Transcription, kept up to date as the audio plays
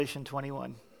Revelation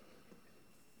 21.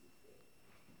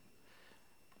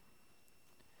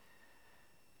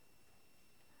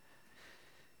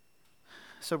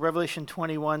 So Revelation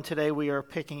 21, today we are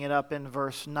picking it up in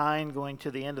verse 9, going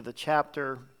to the end of the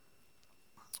chapter.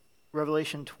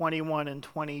 Revelation 21 and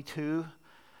 22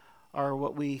 are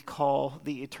what we call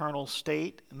the eternal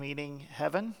state, meaning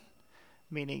heaven,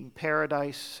 meaning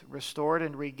paradise restored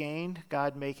and regained,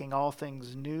 God making all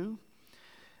things new.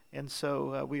 And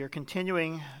so we are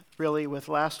continuing really with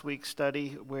last week's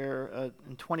study where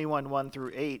in 21, 1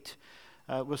 through 8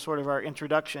 was sort of our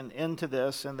introduction into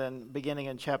this. And then beginning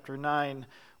in chapter 9,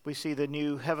 we see the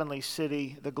new heavenly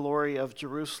city, the glory of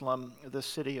Jerusalem, the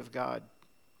city of God.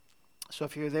 So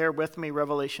if you're there with me,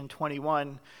 Revelation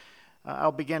 21,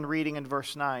 I'll begin reading in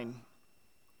verse 9.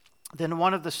 Then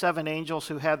one of the seven angels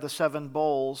who had the seven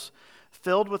bowls,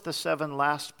 filled with the seven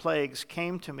last plagues,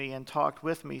 came to me and talked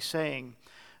with me, saying,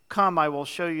 "Come, I will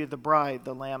show you the bride,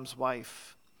 the Lamb's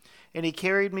wife." And he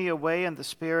carried me away in the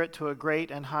Spirit to a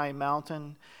great and high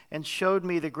mountain, and showed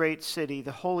me the great city,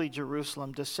 the holy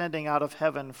Jerusalem, descending out of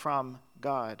heaven from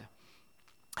God,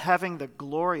 having the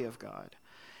glory of God.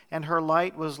 And her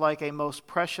light was like a most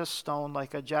precious stone,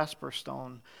 like a jasper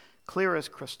stone, clear as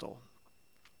crystal.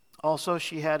 Also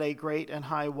she had a great and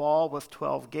high wall with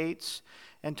 12 gates,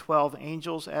 and 12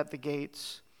 angels at the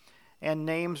gates, and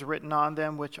names written on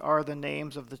them, which are the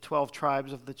names of the 12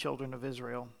 tribes of the children of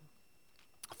Israel.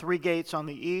 3 gates on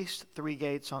the east, 3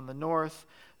 gates on the north,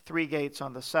 3 gates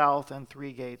on the south, and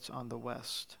 3 gates on the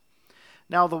west.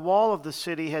 Now the wall of the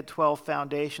city had 12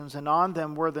 foundations, and on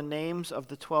them were the names of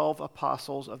the 12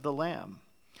 apostles of the Lamb.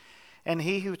 And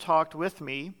he who talked with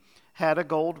me had a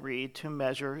gold reed to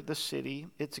measure the city,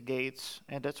 its gates,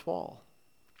 and its wall.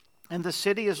 And the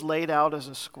city is laid out as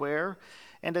a square,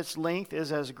 and its length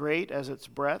is as great as its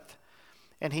breadth.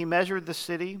 And he measured the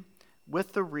city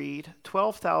with the reed,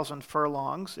 12,000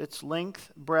 furlongs. Its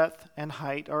length, breadth, and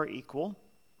height are equal.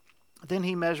 Then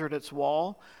he measured its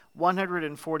wall,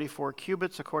 144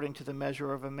 cubits according to the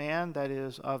measure of a man, that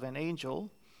is, of an angel.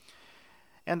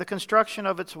 And the construction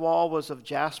of its wall was of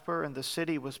jasper, and the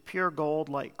city was pure gold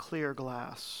like clear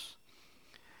glass.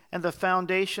 And the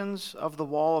foundations of the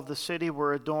wall of the city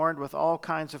were adorned with all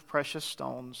kinds of precious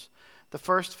stones. The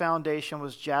first foundation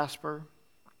was jasper,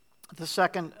 the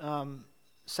second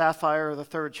sapphire, the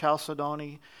third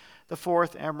chalcedony, the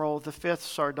fourth emerald, the fifth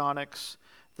sardonyx,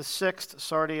 the sixth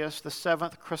sardius, the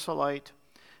seventh chrysolite,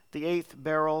 the eighth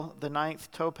beryl, the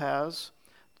ninth topaz,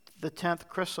 the 10th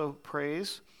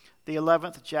chrysoprase, the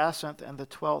 11th jacinth, and the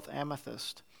 12th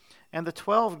amethyst. And the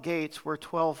 12 gates were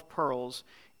 12 pearls.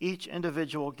 Each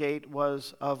individual gate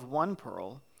was of 1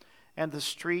 pearl, and the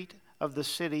street of the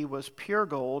city was pure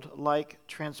gold like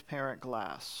transparent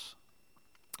glass.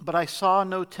 But I saw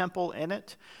no temple in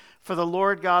it, for the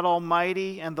Lord God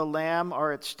Almighty and the Lamb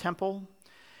are its temple.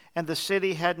 And the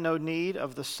city had no need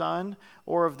of the sun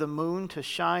or of the moon to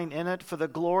shine in it, for the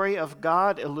glory of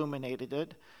God illuminated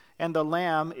it, and the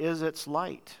Lamb is its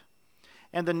light.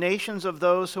 And the nations of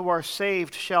those who are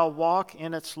saved shall walk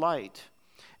in its light.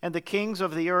 And the kings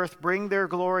of the earth bring their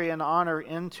glory and honor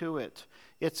into it.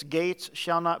 Its gates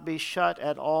shall not be shut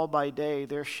at all by day.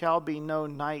 There shall be no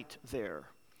night there.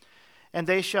 And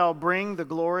they shall bring the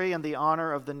glory and the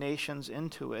honor of the nations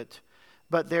into it.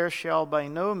 But there shall by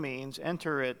no means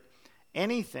enter it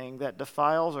anything that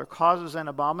defiles or causes an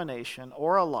abomination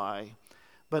or a lie,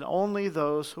 but only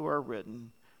those who are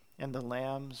written in the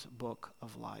Lamb's book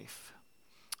of life.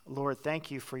 Lord,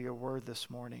 thank you for your word this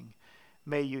morning.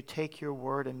 May you take your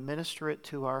word and minister it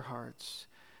to our hearts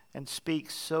and speak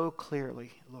so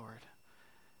clearly, Lord,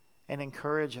 and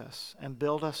encourage us and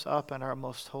build us up in our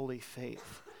most holy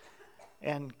faith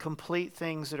and complete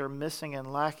things that are missing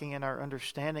and lacking in our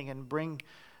understanding and bring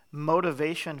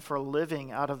motivation for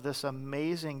living out of this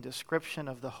amazing description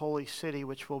of the holy city,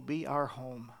 which will be our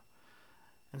home.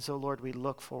 And so, Lord, we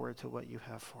look forward to what you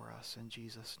have for us. In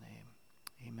Jesus' name,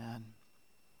 amen.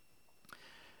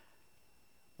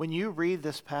 When you read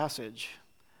this passage,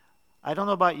 I don't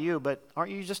know about you, but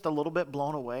aren't you just a little bit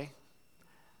blown away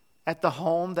at the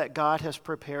home that God has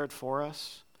prepared for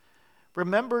us?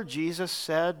 Remember, Jesus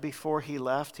said before he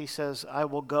left, he says, "I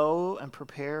will go and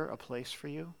prepare a place for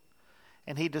you."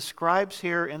 And he describes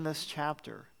here in this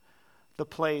chapter the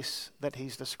place that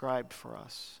he's described for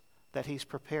us, that he's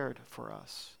prepared for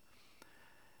us.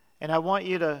 And I want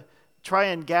you to try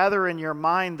and gather in your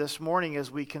mind this morning as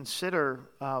we consider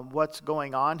what's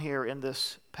going on here in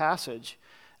this passage.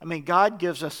 I mean, God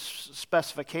gives us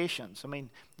specifications. I mean,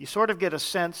 you sort of get a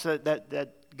sense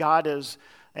that God is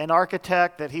an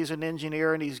architect, that he's an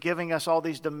engineer, and he's giving us all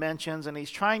these dimensions, and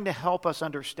he's trying to help us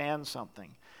understand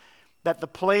something. that the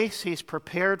place he's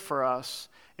prepared for us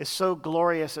is so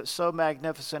glorious, it's so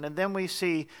magnificent. And then we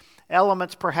see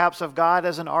elements perhaps of God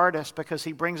as an artist, because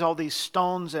he brings all these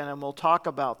stones in, and we'll talk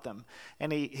about them.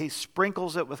 And he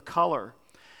sprinkles it with color.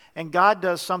 And God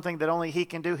does something that only he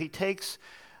can do. He takes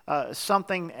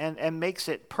something and makes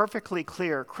it perfectly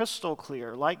clear, crystal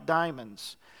clear, like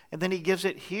diamonds. And then he gives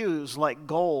it hues like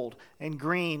gold and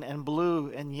green and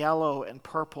blue and yellow and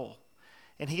purple.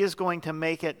 And he is going to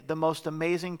make it the most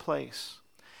amazing place.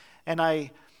 And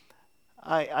I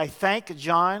thank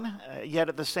John, yet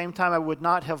at the same time I would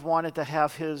not have wanted to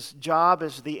have his job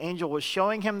as the angel was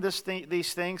showing him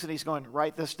these things, and he's going,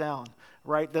 write this down,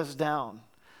 write this down.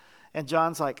 And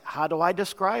John's like, how do I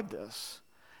describe this?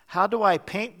 How do I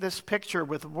paint this picture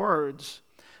with words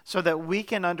so that we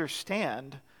can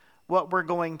understand what we're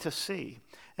going to see?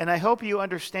 And I hope you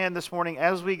understand this morning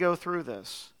as we go through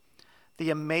this, the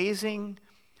amazing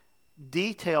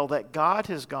detail that God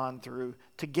has gone through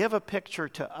to give a picture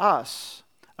to us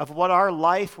of what our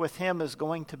life with him is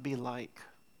going to be like.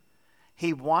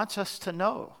 He wants us to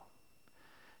know.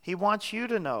 He wants you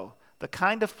to know the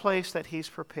kind of place that he's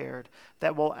prepared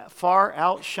that will far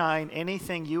outshine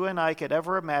anything you and I could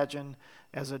ever imagine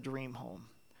as a dream home.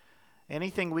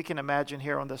 Anything we can imagine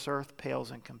here on this earth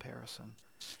pales in comparison.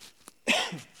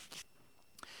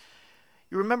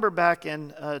 You remember back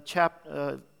in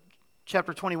chapter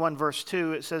 21, verse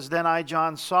 2, it says, Then I,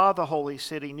 John, saw the holy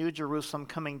city, New Jerusalem,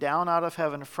 coming down out of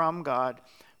heaven from God,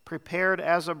 prepared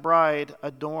as a bride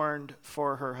adorned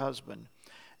for her husband.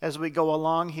 As we go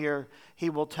along here, he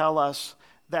will tell us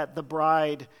that the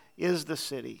bride is the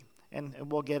city. And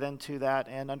we'll get into that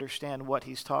and understand what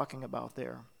he's talking about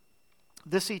there.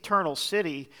 This eternal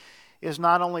city is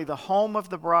not only the home of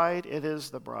the bride, it is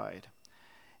the bride.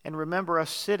 And remember, a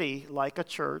city, like a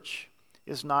church,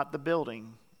 is not the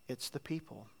building, it's the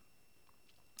people.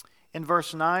 In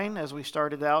verse 9, as we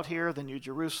started out here, the New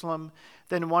Jerusalem,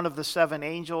 then one of the 7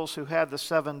 angels who had the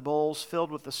 7 bowls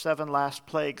filled with the 7 last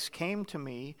plagues came to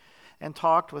me and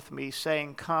talked with me,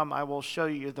 saying, Come, I will show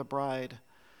you the bride,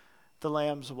 the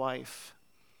Lamb's wife.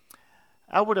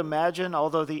 I would imagine,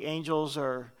 although the angels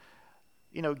are,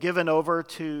 given over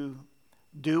to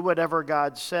do whatever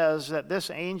God says, that this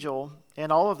angel and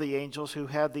all of the angels who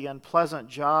had the unpleasant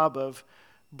job of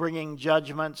bringing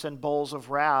judgments and bowls of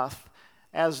wrath,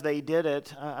 as they did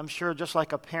it, I'm sure just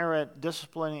like a parent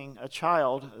disciplining a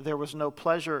child, there was no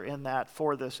pleasure in that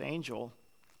for this angel.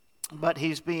 But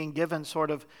he's being given sort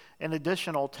of an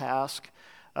additional task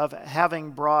of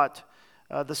having brought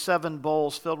the 7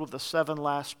 bowls filled with the 7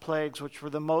 last plagues, which were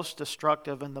the most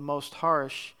destructive and the most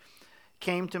harsh,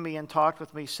 came to me and talked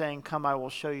with me, saying, Come, I will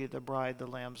show you the bride, the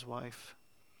Lamb's wife.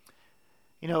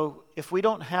 If we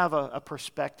don't have a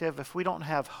perspective, if we don't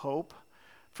have hope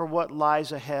for what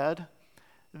lies ahead,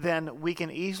 then we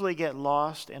can easily get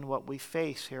lost in what we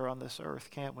face here on this earth,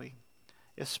 can't we?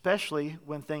 Especially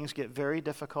when things get very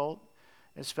difficult,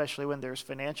 especially when there's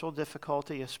financial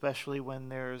difficulty, especially when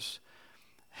there's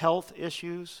health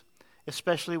issues,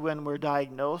 especially when we're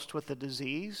diagnosed with a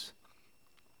disease.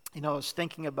 I was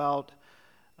thinking about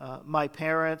my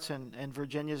parents and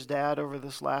Virginia's dad over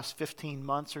this last 15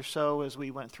 months or so as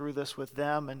we went through this with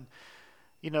them, and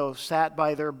sat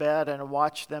by their bed and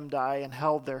watched them die and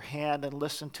held their hand and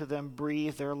listened to them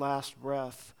breathe their last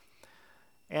breath.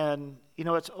 And,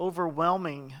 it's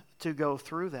overwhelming to go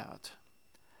through that.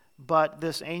 But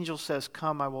this angel says,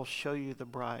 Come, I will show you the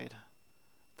bride,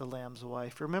 the Lamb's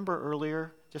wife. Remember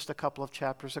earlier, just a couple of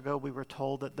chapters ago, we were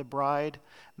told that the bride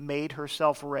made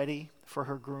herself ready for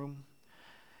her groom.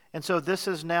 And so this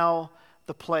is now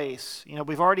the place.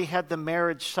 We've already had the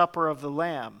marriage supper of the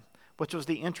Lamb, which was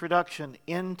the introduction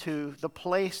into the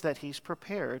place that he's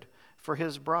prepared for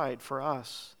his bride, for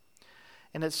us.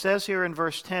 And it says here in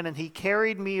verse 10, And he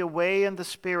carried me away in the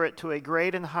Spirit to a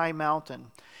great and high mountain,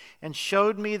 and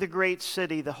showed me the great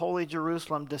city, the holy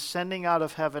Jerusalem, descending out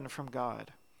of heaven from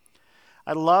God.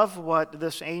 I love what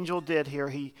this angel did here.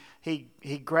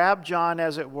 He grabbed John,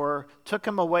 as it were, took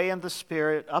him away in the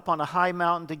Spirit up on a high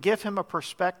mountain to give him a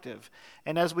perspective.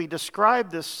 And as we describe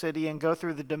this city and go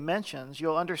through the dimensions,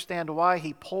 you'll understand why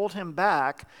he pulled him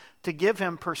back to give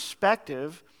him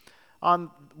perspective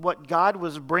on what God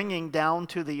was bringing down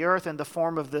to the earth in the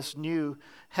form of this new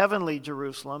heavenly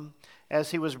Jerusalem,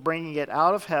 as he was bringing it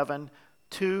out of heaven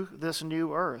to this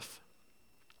new earth.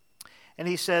 And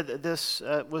he said that this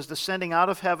was descending out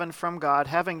of heaven from God,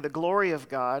 having the glory of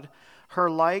God.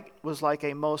 Her light was like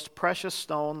a most precious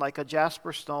stone, like a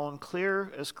jasper stone,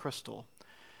 clear as crystal.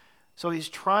 So he's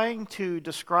trying to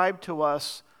describe to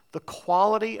us the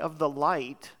quality of the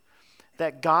light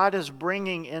that God is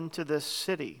bringing into this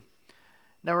city.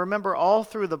 Now remember, all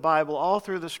through the Bible, all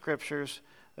through the Scriptures,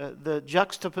 the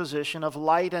juxtaposition of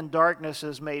light and darkness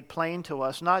is made plain to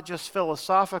us, not just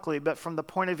philosophically, but from the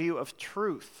point of view of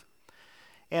truth.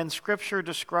 And Scripture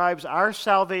describes our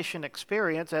salvation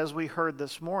experience, as we heard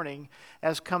this morning,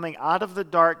 as coming out of the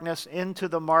darkness into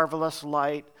the marvelous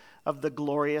light of the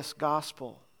glorious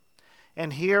gospel.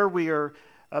 And here we are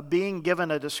being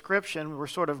given a description. We're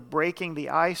sort of breaking the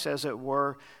ice, as it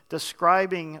were,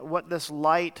 describing what this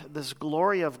light, this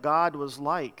glory of God was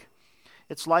like.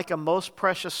 It's like a most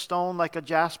precious stone, like a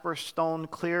jasper stone,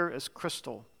 clear as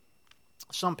crystal.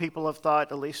 Some people have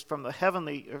thought, at least from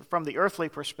the earthly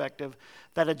perspective,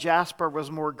 that a jasper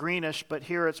was more greenish, but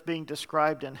here it's being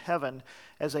described in heaven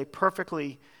as a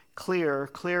perfectly clear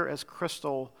as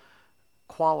crystal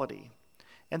quality.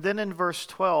 And then in verse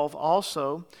 12,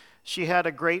 also, she had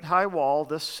a great high wall,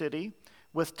 this city,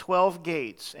 with 12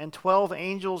 gates, and 12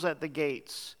 angels at the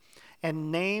gates,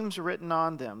 and names written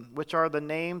on them, which are the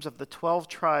names of the 12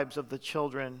 tribes of the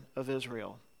children of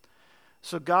Israel.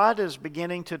 So God is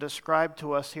beginning to describe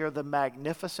to us here the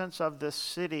magnificence of this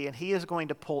city, and he is going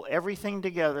to pull everything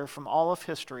together from all of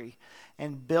history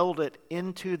and build it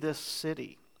into this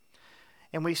city.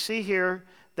 And we see here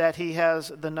that he has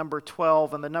the number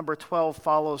 12, and the number 12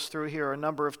 follows through here a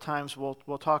number of times. We'll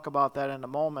talk about that in a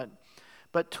moment.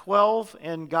 But 12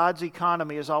 in God's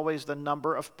economy is always the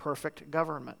number of perfect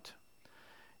government.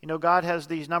 You know, God has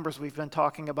these numbers. We've been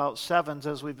talking about sevens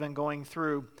as we've been going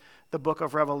through the book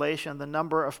of Revelation, the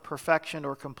number of perfection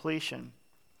or completion.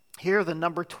 Here, the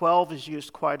number 12 is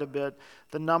used quite a bit,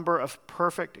 the number of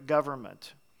perfect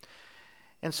government.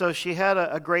 And so she had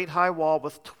a great high wall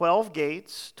with 12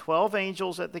 gates, 12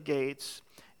 angels at the gates,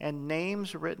 and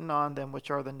names written on them,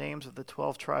 which are the names of the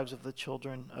 12 tribes of the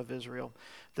children of Israel.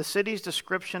 The city's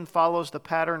description follows the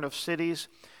pattern of cities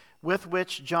with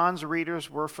which John's readers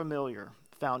were familiar: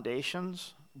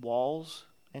 foundations, walls,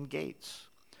 and gates.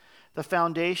 The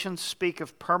foundations speak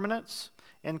of permanence,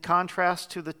 in contrast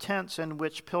to the tents in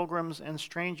which pilgrims and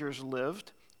strangers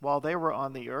lived while they were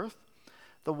on the earth.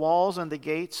 The walls and the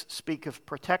gates speak of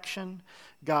protection.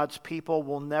 God's people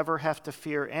will never have to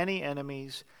fear any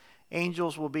enemies.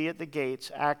 Angels will be at the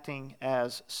gates acting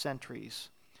as sentries.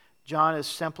 John is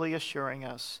simply assuring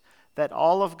us that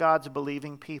all of God's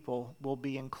believing people will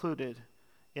be included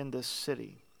in this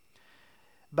city.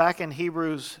 Back in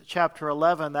Hebrews chapter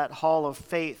 11, that hall of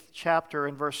faith chapter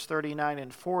in verse 39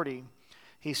 and 40,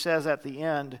 he says at the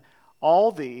end,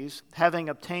 "All these, having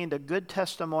obtained a good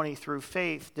testimony through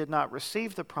faith, did not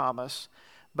receive the promise,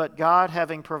 but God,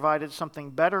 having provided something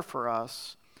better for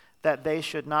us, that they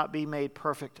should not be made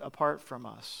perfect apart from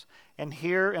us." And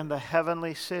here in the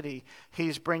heavenly city,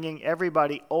 he's bringing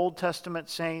everybody, Old Testament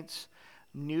saints,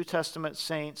 New Testament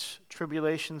saints,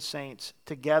 tribulation saints,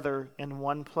 together in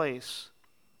one place.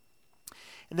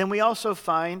 And then we also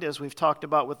find, as we've talked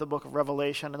about with the book of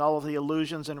Revelation and all of the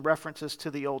allusions and references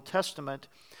to the Old Testament,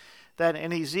 that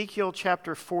in Ezekiel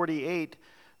chapter 48,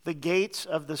 the gates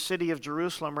of the city of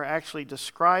Jerusalem are actually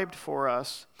described for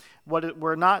us. What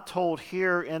we're not told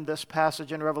here in this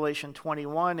passage in Revelation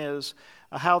 21 is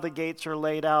how the gates are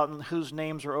laid out and whose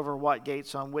names are over what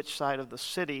gates on which side of the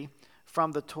city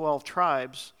from the 12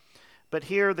 tribes. But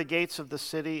here, the gates of the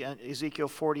city, Ezekiel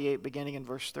 48, beginning in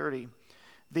verse 30.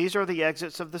 These are the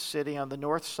exits of the city on the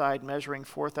north side, measuring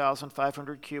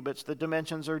 4,500 cubits. The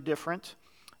dimensions are different.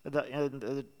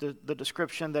 The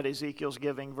description that Ezekiel's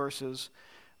giving versus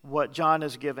what John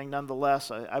is giving,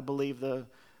 nonetheless, I believe the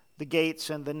gates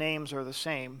and the names are the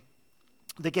same.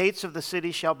 The gates of the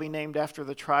city shall be named after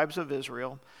the tribes of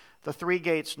Israel. The 3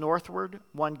 gates northward,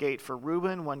 1 gate for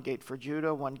Reuben, 1 gate for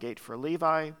Judah, 1 gate for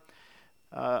Levi.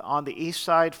 On the east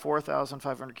side,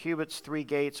 4,500 cubits, 3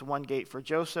 gates, 1 gate for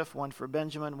Joseph, 1 for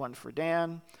Benjamin, 1 for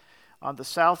Dan. On the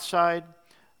south side,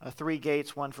 3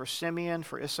 gates, 1 for Simeon,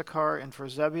 for Issachar, and for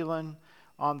Zebulun.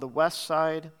 On the west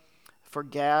side, for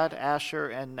Gad, Asher,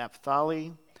 and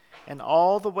Naphtali. And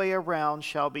all the way around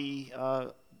shall be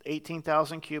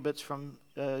 18,000 cubits from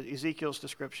Ezekiel's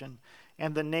description.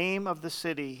 And the name of the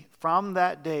city from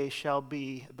that day shall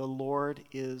be, "The Lord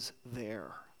is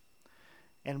there."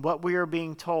 And what we are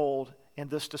being told in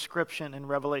this description in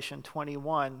Revelation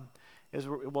 21 is,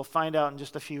 we'll find out in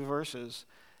just a few verses,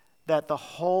 that the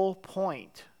whole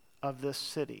point of this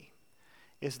city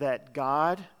is that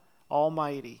God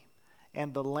Almighty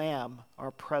and the Lamb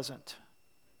are present.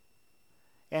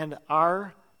 And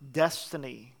our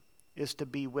destiny is to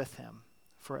be with him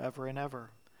forever and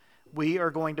ever. We are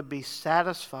going to be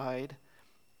satisfied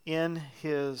in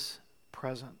his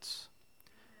presence.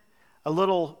 A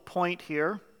little point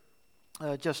here,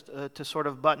 just to sort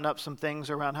of button up some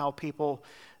things around how people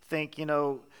think,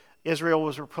 Israel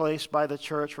was replaced by the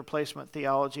church, replacement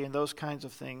theology, and those kinds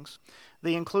of things.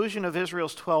 The inclusion of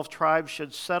Israel's 12 tribes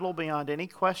should settle beyond any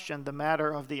question the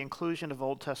matter of the inclusion of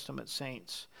Old Testament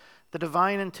saints. The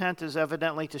divine intent is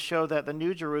evidently to show that the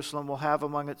New Jerusalem will have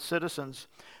among its citizens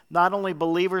not only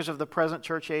believers of the present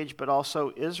church age, but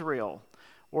also Israel,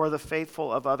 or the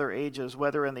faithful of other ages,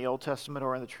 whether in the Old Testament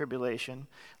or in the tribulation.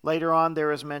 Later on,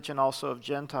 there is mention also of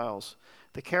Gentiles.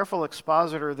 The careful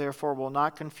expositor, therefore, will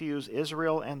not confuse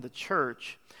Israel and the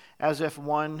church as if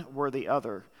one were the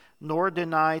other, nor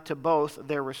deny to both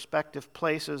their respective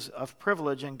places of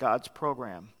privilege in God's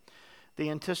program. The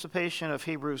anticipation of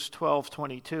Hebrews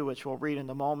 12:22, which we'll read in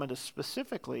a moment, is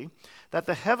specifically that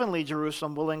the heavenly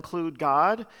Jerusalem will include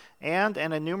God and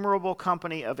an innumerable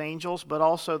company of angels, but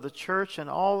also the church and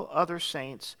all other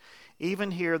saints.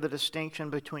 Even here, the distinction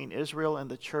between Israel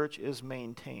and the church is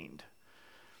maintained.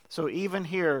 So even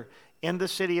here, in the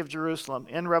city of Jerusalem,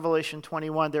 in Revelation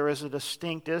 21, there is a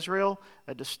distinct Israel,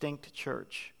 a distinct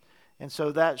church. And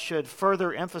so that should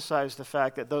further emphasize the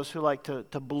fact that those who like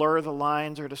to blur the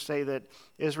lines or to say that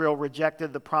Israel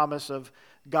rejected the promise of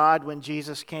God when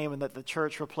Jesus came and that the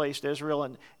church replaced Israel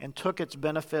and took its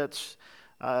benefits,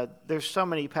 there's so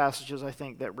many passages, I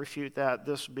think, that refute that,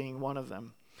 this being one of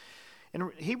them.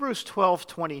 In Hebrews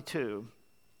 12:22,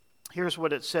 here's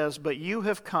what it says, "But you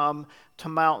have come to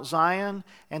Mount Zion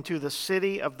and to the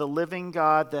city of the living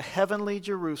God, the heavenly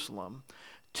Jerusalem,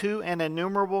 to an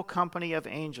innumerable company of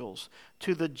angels,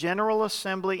 to the general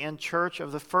assembly and church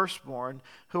of the firstborn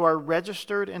who are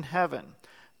registered in heaven,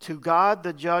 to God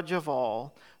the judge of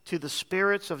all, to the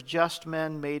spirits of just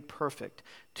men made perfect,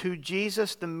 to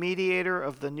Jesus the mediator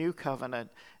of the new covenant,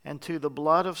 and to the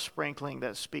blood of sprinkling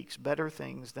that speaks better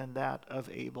things than that of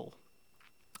Abel."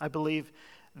 I believe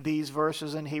these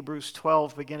verses in Hebrews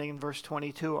 12, beginning in verse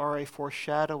 22, are a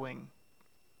foreshadowing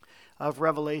of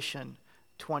Revelation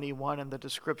 21 and the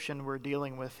description we're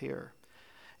dealing with here.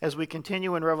 As we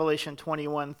continue in Revelation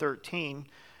 21:13,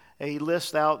 he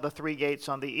lists out the 3 gates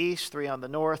on the east, 3 on the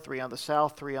north, 3 on the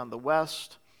south, 3 on the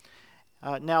west.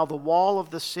 Now the wall of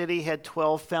the city had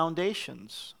 12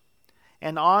 foundations,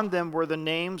 and on them were the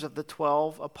names of the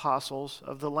 12 apostles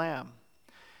of the Lamb.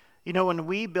 You know, when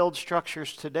we build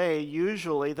structures today,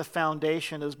 usually the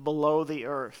foundation is below the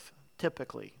earth,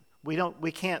 typically.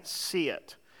 We can't see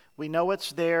it. We know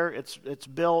it's there, it's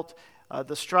built.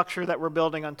 The structure that we're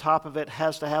building on top of it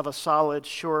has to have a solid,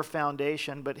 sure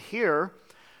foundation. But here,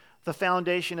 the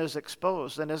foundation is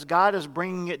exposed. And as God is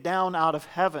bringing it down out of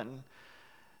heaven,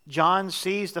 John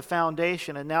sees the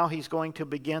foundation, and now he's going to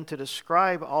begin to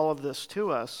describe all of this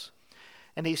to us.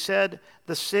 And he said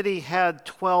the city had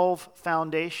 12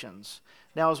 foundations.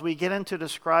 Now, as we get into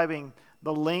describing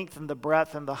the length and the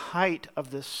breadth and the height of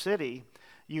this city,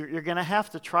 you're going to have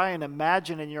to try and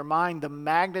imagine in your mind the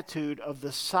magnitude of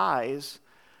the size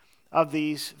of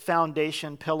these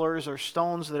foundation pillars or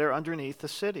stones that are underneath the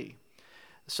city.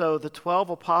 So the 12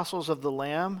 apostles of the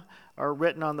Lamb are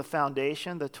written on the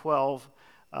foundation. The 12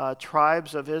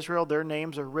 tribes of Israel, their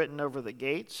names are written over the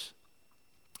gates.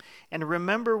 And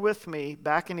remember with me,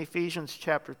 back in Ephesians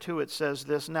chapter 2, it says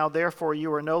this, "Now therefore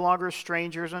you are no longer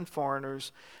strangers and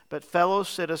foreigners, but fellow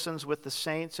citizens with the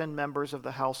saints and members of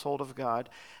the household of God,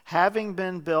 having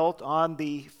been built on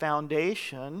the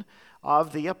foundation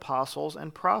of the apostles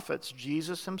and prophets,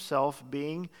 Jesus himself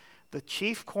being the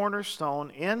chief cornerstone,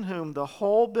 in whom the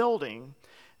whole building,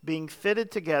 being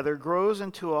fitted together, grows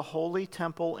into a holy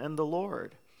temple in the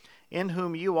Lord, in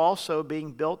whom you also,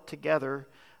 being built together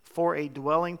for a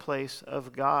dwelling place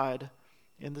of God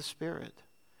in the Spirit."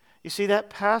 You see, that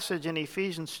passage in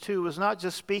Ephesians 2 was not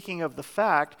just speaking of the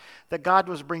fact that God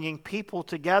was bringing people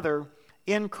together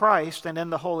in Christ and in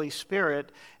the Holy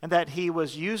Spirit, and that he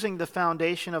was using the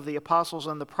foundation of the apostles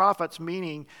and the prophets,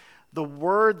 meaning the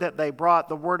word that they brought,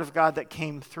 the word of God that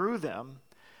came through them.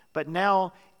 But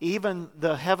now, even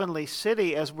the heavenly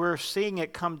city, as we're seeing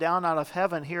it come down out of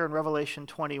heaven here in Revelation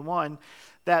 21,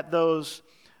 that those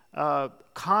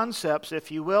concepts,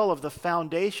 if you will, of the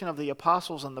foundation of the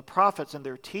apostles and the prophets and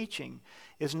their teaching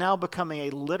is now becoming a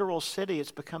literal city.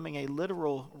 It's becoming a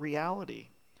literal reality.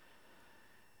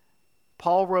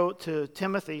 Paul wrote to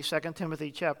Timothy, 2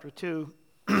 Timothy chapter 2,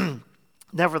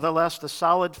 "Nevertheless, the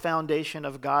solid foundation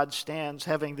of God stands,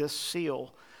 having this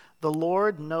seal, the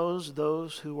Lord knows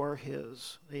those who are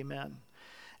his." Amen.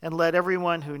 "And let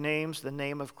everyone who names the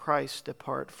name of Christ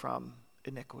depart from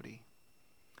iniquity."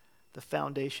 The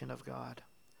foundation of God.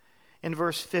 In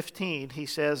verse 15, he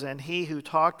says, "And he who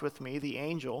talked with me, the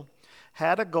angel,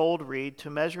 had a gold reed to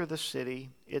measure the city,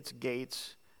 its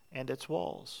gates, and its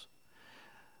walls."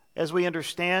 As we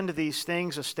understand these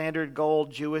things, a standard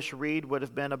gold Jewish reed would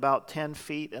have been about 10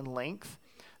 feet in length.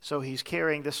 So he's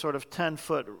carrying this sort of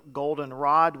 10-foot golden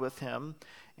rod with him,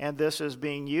 and this is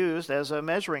being used as a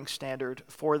measuring standard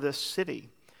for this city.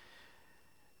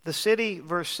 The city,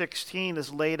 verse 16,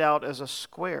 is laid out as a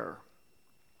square.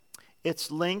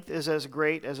 Its length is as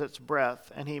great as its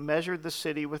breadth, and he measured the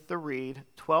city with the reed,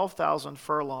 12,000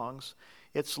 furlongs.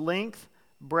 Its length,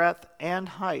 breadth, and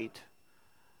height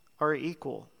are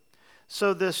equal.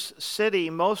 So this city,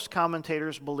 most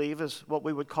commentators believe, is what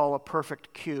we would call a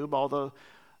perfect cube, although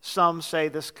some say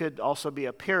this could also be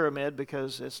a pyramid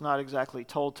because it's not exactly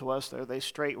told to us. Are they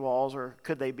straight walls or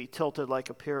could they be tilted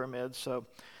like a pyramid? So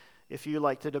if you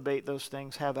like to debate those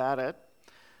things, have at it.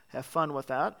 Have fun with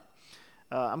that.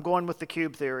 I'm going with the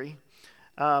cube theory.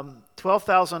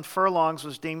 12,000 furlongs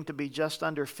was deemed to be just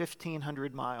under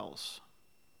 1,500 miles.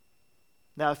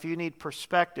 Now, if you need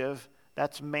perspective,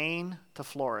 that's Maine to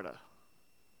Florida.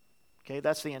 Okay,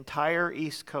 that's the entire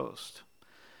East Coast.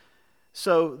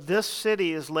 So this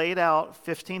city is laid out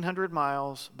 1,500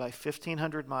 miles by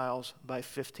 1,500 miles by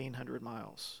 1,500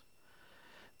 miles.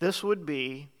 This would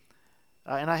be,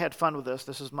 and I had fun with this.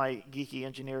 This is my geeky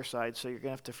engineer side, so you're going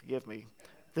to have to forgive me.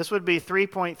 This would be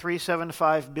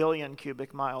 3.375 billion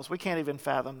cubic miles. We can't even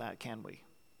fathom that, can we?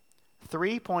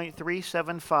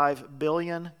 3.375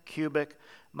 billion cubic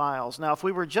miles. Now, if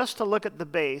we were just to look at the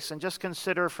base and just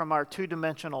consider from our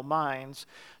two-dimensional minds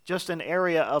just an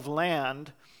area of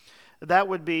land, that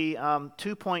would be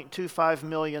 2.25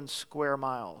 million square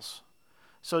miles.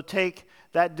 So take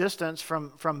that distance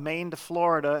from Maine to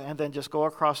Florida and then just go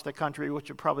across the country, which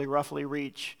would probably roughly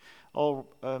reach,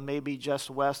 maybe just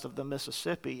west of the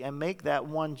Mississippi, and make that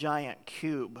one giant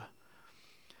cube.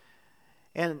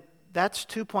 And that's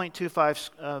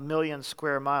 2.25 million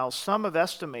square miles. Some have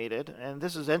estimated, and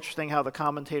this is interesting how the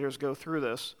commentators go through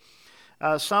this,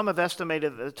 some have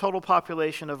estimated that the total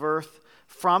population of Earth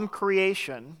from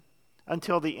creation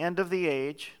until the end of the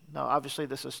age, now obviously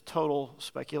this is total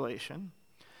speculation,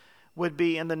 would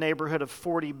be in the neighborhood of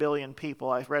 40 billion people.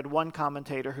 I've read one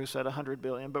commentator who said 100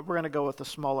 billion, but we're going to go with a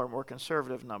smaller, more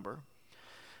conservative number.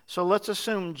 So let's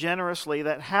assume generously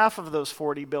that half of those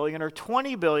 40 billion, or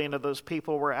 20 billion of those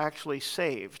people, were actually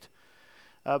saved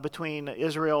between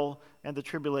Israel and the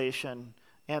tribulation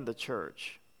and the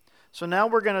church. So now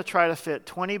we're going to try to fit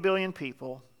 20 billion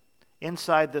people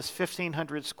inside this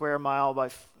 1,500 square mile by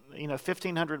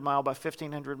 1,500 mile by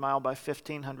 1,500 mile by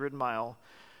 1,500 mile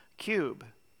cube.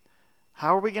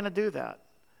 How are we going to do that?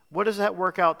 What does that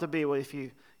work out to be? Well, if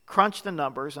you crunch the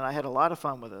numbers, and I had a lot of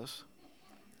fun with this,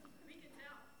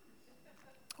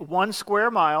 1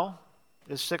 square mile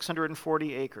is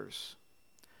 640 acres.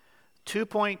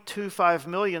 2.25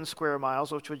 million square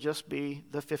miles, which would just be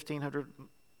the 1,500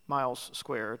 miles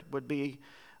squared, would be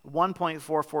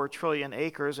 1.44 trillion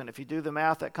acres, and if you do the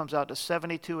math, that comes out to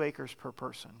 72 acres per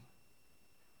person.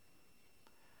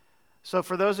 So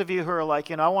for those of you who are like,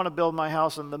 I want to build my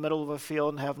house in the middle of a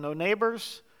field and have no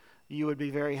neighbors, you would be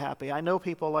very happy. I know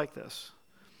people like this.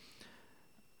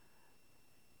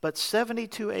 But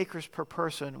 72 acres per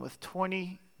person with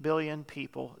 20 billion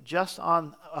people just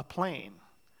on a plane.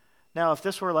 Now, if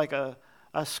this were like a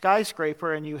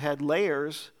skyscraper and you had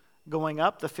layers going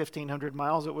up the 1,500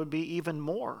 miles, it would be even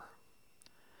more.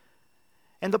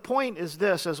 And the point is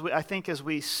this, as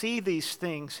we see these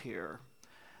things here,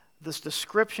 this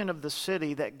description of the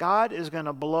city, that God is going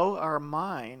to blow our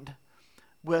mind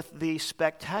with the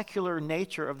spectacular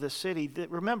nature of the city.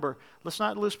 Remember, let's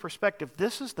not lose perspective.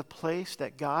 This is the place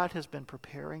that God has been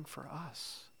preparing for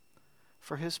us,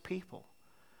 for his people.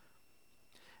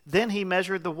 Then he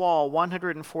measured the wall,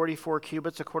 144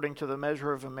 cubits according to the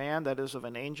measure of a man, that is of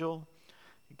an angel.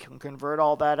 You can convert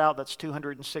all that out, that's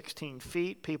 216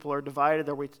 feet. People are divided.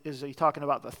 Is he talking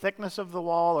about the thickness of the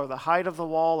wall or the height of the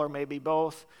wall or maybe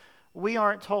both? We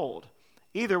aren't told.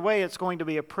 Either way, it's going to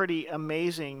be a pretty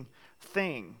amazing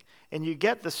thing. And you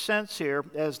get the sense here,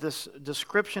 as this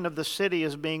description of the city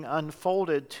is being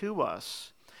unfolded to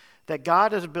us, that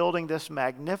God is building this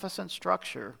magnificent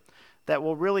structure that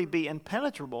will really be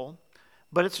impenetrable,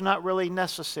 but it's not really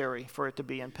necessary for it to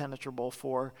be impenetrable.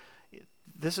 For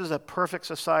this is a perfect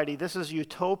society. This is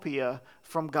utopia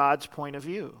from God's point of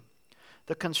view.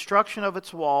 The construction of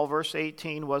its wall, verse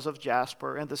 18, was of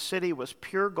jasper, and the city was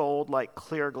pure gold like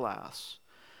clear glass.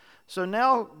 So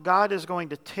now God is going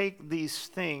to take these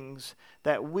things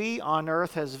that we on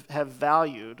earth have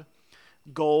valued,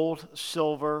 gold,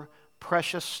 silver,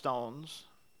 precious stones,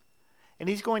 and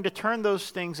he's going to turn those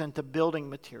things into building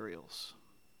materials.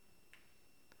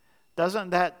 Doesn't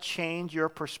that change your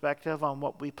perspective on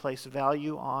what we place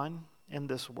value on in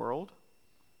this world?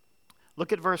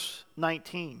 Look at verse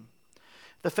 19.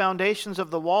 The foundations of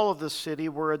the wall of the city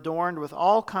were adorned with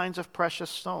all kinds of precious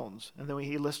stones. And then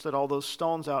he listed all those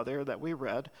stones out there that we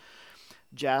read: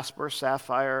 jasper,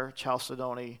 sapphire,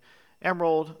 chalcedony,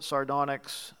 emerald,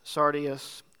 sardonyx,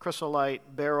 sardius,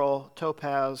 chrysolite, beryl,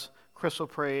 topaz,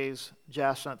 chrysoprase,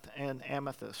 jacinth, and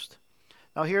amethyst.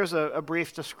 Now here's a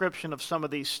brief description of some of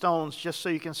these stones, just so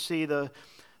you can see the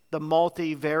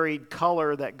multi-varied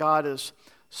color that God is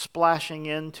splashing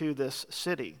into this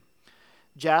city.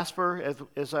 Jasper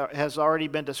has already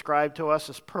been described to us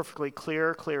as perfectly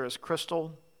clear as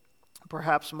crystal,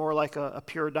 perhaps more like a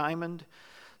pure diamond.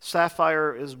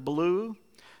 Sapphire is blue.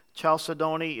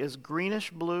 Chalcedony is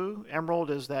greenish blue. Emerald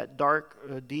is that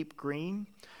dark, deep green.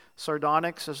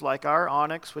 Sardonyx is like our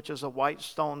onyx, which is a white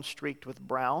stone streaked with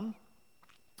brown,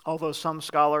 although some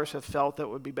scholars have felt that it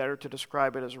would be better to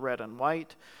describe it as red and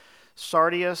white.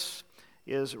 Sardius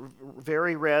is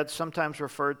very red, sometimes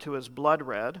referred to as blood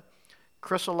red.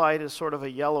 Chrysolite is sort of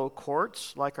a yellow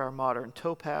quartz, like our modern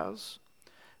topaz.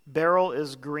 Beryl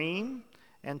is green,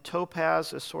 and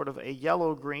topaz is sort of a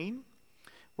yellow green.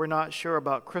 We're not sure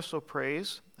about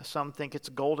chrysoprase. Some think it's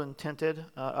golden tinted.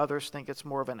 Others think it's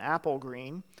more of an apple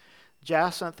green.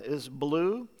 Jacinth is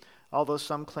blue, although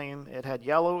some claim it had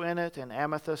yellow in it. And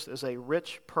amethyst is a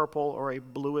rich purple or a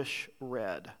bluish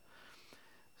red.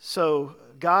 So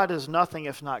God is nothing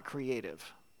if not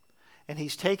creative. And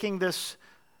he's taking this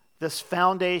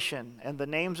foundation, and the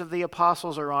names of the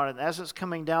apostles are on it. And as it's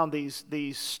coming down,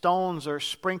 these stones are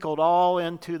sprinkled all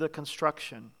into the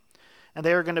construction. And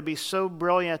they are going to be so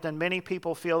brilliant, and many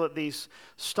people feel that these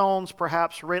stones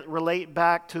perhaps relate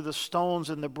back to the stones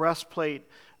in the breastplate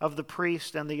of the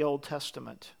priest in the Old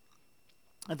Testament.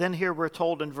 And then here we're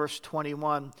told in verse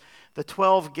 21, the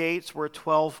 12 gates were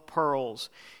 12 pearls.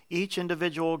 Each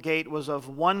individual gate was of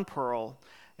one pearl,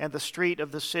 and the street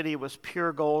of the city was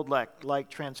pure gold like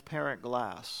transparent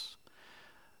glass.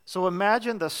 So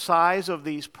imagine the size of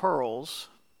these pearls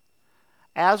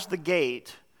as the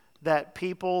gate that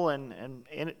people and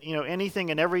anything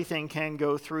and everything can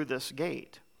go through this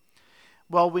gate.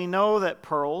 Well, we know that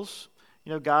pearls,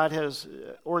 God has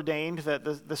ordained that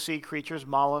the sea creatures,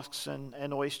 mollusks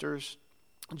and oysters,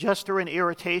 just through an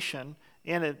irritation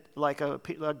in it, like a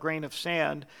grain of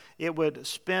sand, it would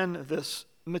spin this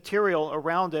material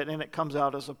around it, and it comes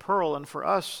out as a pearl. And for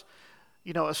us,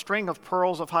 a string of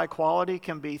pearls of high quality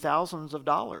can be thousands of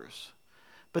dollars.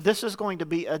 But this is going to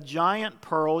be a giant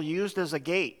pearl used as a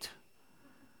gate.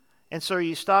 And so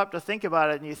you stop to think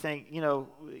about it, and you think,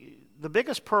 the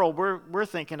biggest pearl we're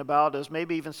thinking about is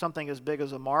maybe even something as big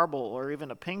as a marble or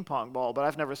even a ping pong ball, but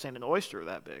I've never seen an oyster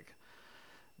that big.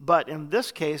 But in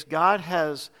this case, God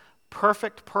has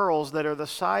perfect pearls that are the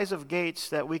size of gates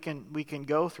that we can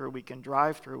go through, we can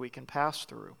drive through, we can pass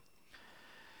through.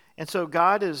 And so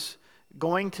God is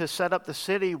going to set up the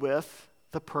city with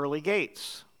the pearly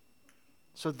gates.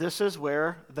 So this is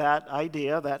where that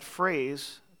idea, that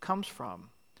phrase comes from.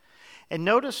 And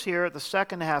notice here at the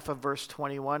second half of verse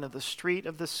 21, the street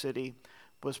of the city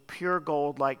was pure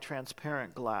gold like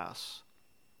transparent glass.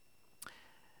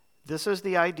 This is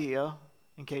the idea,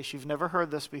 in case you've never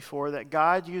heard this before, that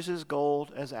God uses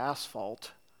gold as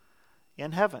asphalt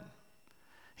in heaven.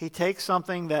 He takes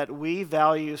something that we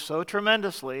value so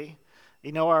tremendously.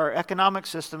 Our economic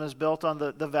system is built on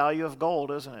the value of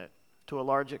gold, isn't it? To a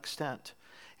large extent.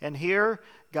 And here,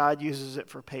 God uses it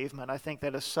for pavement. I think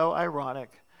that is so ironic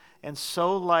and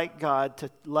so like God to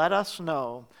let us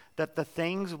know that the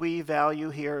things we value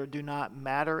here do not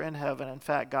matter in heaven. In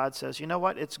fact, God says, you know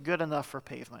what? It's good enough for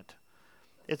pavement.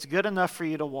 It's good enough for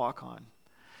you to walk on.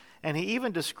 And he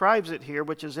even describes it here,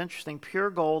 which is interesting, pure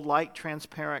gold like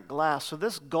transparent glass. So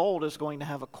this gold is going to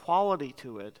have a quality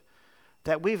to it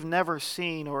that we've never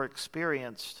seen or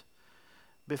experienced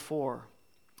before.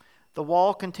 The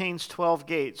wall contains 12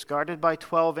 gates, guarded by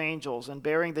 12 angels, and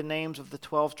bearing the names of the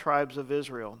 12 tribes of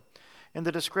Israel. In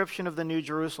the description of the New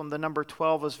Jerusalem, the number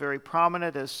 12 is very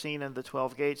prominent, as seen in the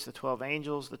 12 gates, the 12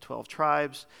 angels, the 12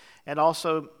 tribes. And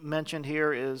also mentioned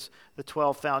here is the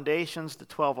 12 foundations, the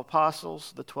 12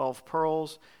 apostles, the 12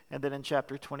 pearls, and then in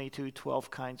chapter 22,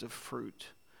 12 kinds of fruit.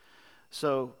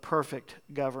 So perfect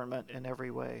government in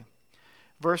every way.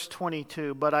 Verse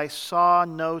 22, but I saw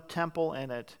no temple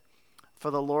in it,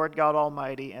 for the Lord God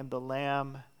Almighty and the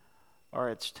Lamb are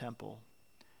its temple.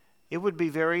 It would be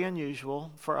very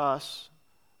unusual for us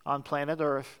on planet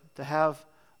Earth to have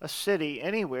a city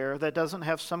anywhere that doesn't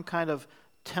have some kind of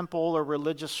temple or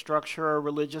religious structure or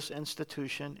religious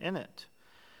institution in it.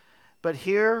 But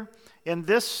here in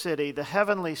this city, the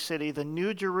heavenly city, the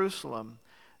New Jerusalem,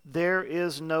 there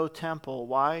is no temple.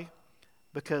 Why?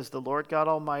 Because the Lord God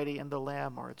Almighty and the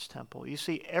Lamb are its temple. You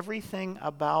see, everything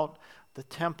about the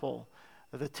temple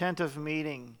the tent of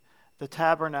meeting, the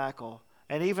tabernacle,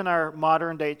 and even our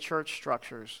modern day church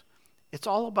structures. It's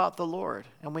all about the Lord,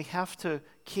 and we have to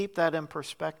keep that in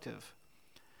perspective.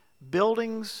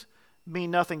 Buildings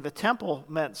mean nothing. The temple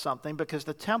meant something because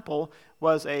the temple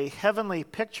was a heavenly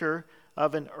picture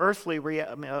of an earthly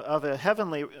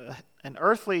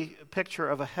picture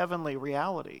of a heavenly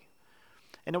reality.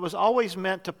 And it was always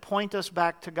meant to point us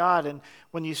back to God. And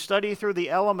when you study through the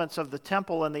elements of the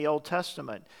temple in the Old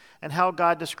Testament and how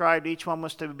God described each one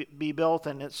was to be built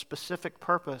and its specific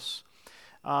purpose,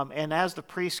 and as the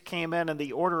priest came in and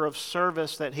the order of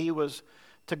service that he was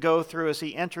to go through as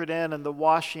he entered in, and the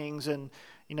washings and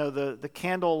the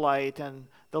candlelight and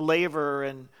the laver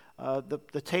and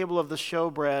the table of the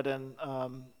showbread and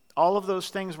all of those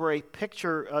things were a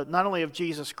picture not only of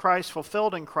Jesus Christ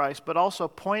fulfilled in Christ, but also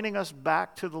pointing us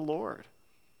back to the Lord.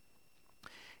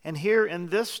 And here in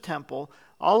this temple,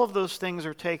 all of those things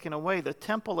are taken away. The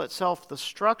temple itself, the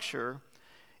structure,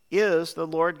 is the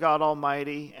Lord God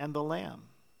Almighty and the Lamb.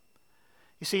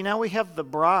 You see, now we have the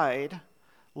bride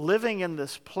living in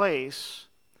this place,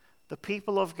 the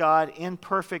people of God in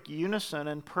perfect unison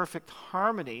and perfect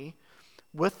harmony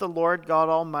with the Lord God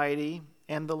Almighty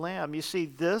and the Lamb. You see,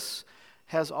 this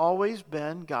has always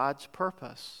been God's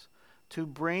purpose, to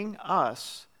bring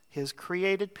us, His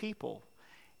created people,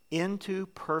 into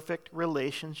perfect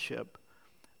relationship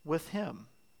with Him.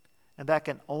 And that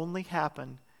can only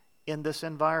happen in this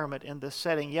environment, in this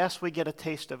setting. Yes, we get a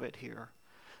taste of it here.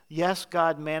 Yes,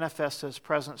 God manifests His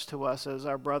presence to us, as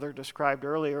our brother described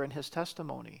earlier in his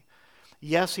testimony.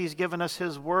 Yes, He's given us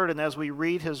His Word, and as we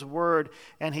read His Word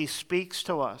and He speaks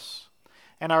to us,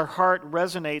 and our heart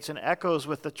resonates and echoes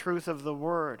with the truth of the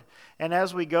Word. And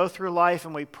as we go through life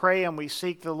and we pray and we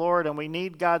seek the Lord and we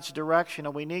need God's direction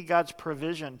and we need God's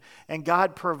provision, and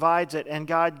God provides it and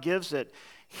God gives it,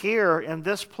 here in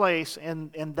this place,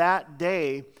 in that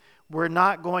day, we're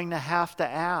not going to have to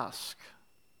ask.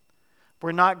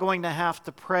 We're not going to have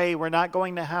to pray. We're not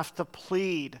going to have to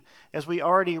plead. As we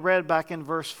already read back in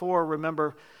verse 4,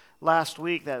 remember last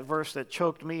week, that verse that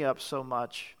choked me up so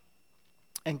much.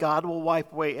 And God will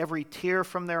wipe away every tear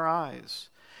from their eyes.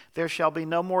 There shall be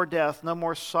no more death, no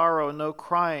more sorrow, no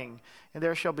crying, and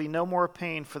there shall be no more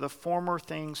pain, for the former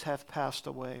things have passed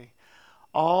away.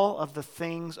 All of the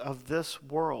things of this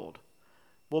world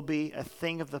will be a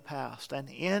thing of the past, and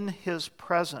in His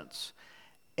presence,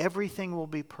 everything will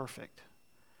be perfect.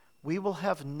 We will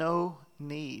have no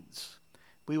needs.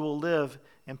 We will live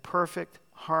in perfect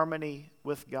harmony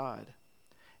with God.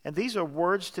 And these are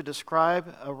words to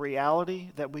describe a reality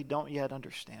that we don't yet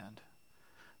understand.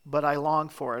 But I long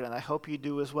for it, and I hope you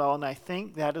do as well. And I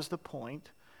think that is the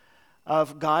point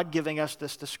of God giving us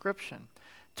this description,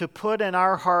 to put in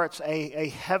our hearts a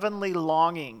heavenly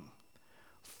longing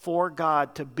for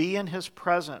God, to be in His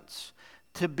presence,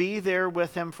 to be there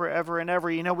with Him forever and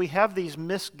ever. You know, we have these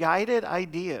misguided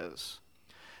ideas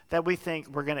that we think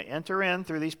we're going to enter in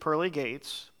through these pearly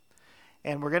gates,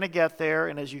 and we're going to get there,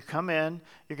 and as you come in,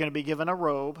 you're going to be given a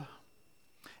robe, and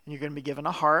you're going to be given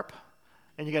a harp,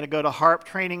 and you're going to go to harp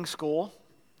training school,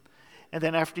 and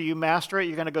then after you master it,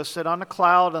 you're going to go sit on a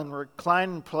cloud and recline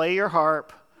and play your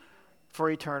harp for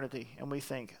eternity. And we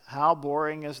think, how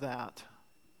boring is that?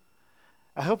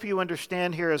 I hope you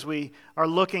understand here as we are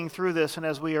looking through this and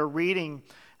as we are reading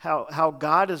how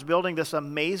God is building this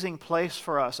amazing place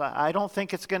for us. I don't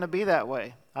think it's going to be that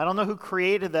way. I don't know who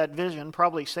created that vision,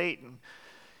 probably Satan.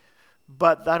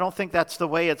 But I don't think that's the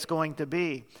way it's going to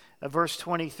be. Verse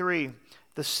 23,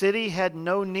 the city had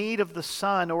no need of the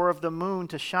sun or of the moon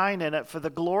to shine in it, for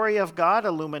the glory of God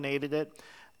illuminated it.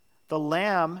 The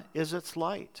Lamb is its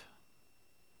light.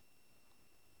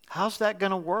 How's that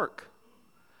going to work?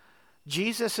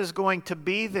 Jesus is going to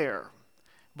be there.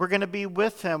 We're going to be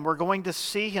with Him. We're going to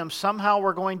see Him. Somehow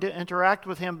we're going to interact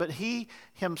with Him, but He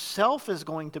Himself is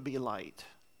going to be light.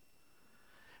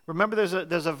 Remember,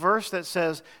 there's a verse that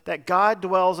says that God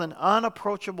dwells in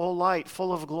unapproachable light,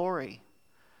 full of glory.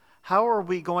 How are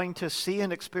we going to see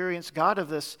and experience God of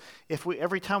this if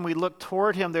every time we look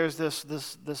toward Him there's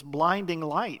this blinding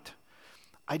light?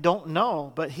 I don't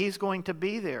know, but He's going to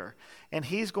be there. And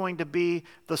He's going to be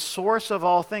the source of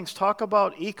all things. Talk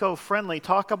about eco-friendly.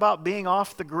 Talk about being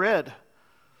off the grid.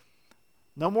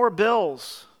 No more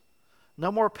bills.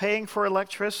 No more paying for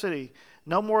electricity.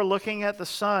 No more looking at the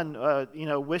sun,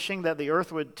 wishing that the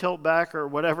earth would tilt back or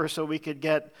whatever so we could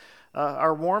get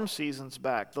our warm seasons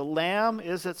back. The Lamb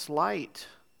is its light.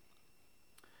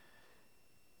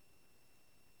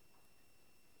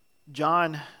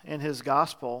 John, in his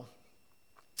gospel,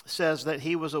 says that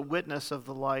he was a witness of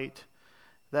the light,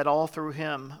 that all through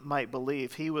him might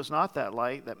believe. He was not that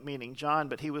light, that meaning John,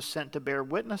 but he was sent to bear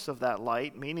witness of that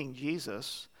light, meaning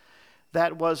Jesus.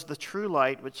 That was the true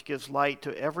light which gives light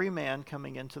to every man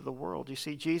coming into the world. You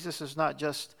see, Jesus is not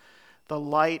just the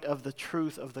light of the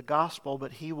truth of the gospel,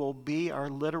 but he will be our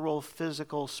literal,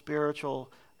 physical,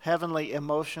 spiritual, heavenly,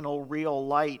 emotional, real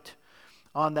light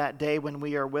on that day when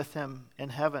we are with him in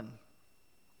heaven.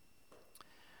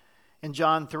 In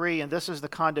John 3, and this is the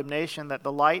condemnation, that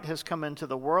the light has come into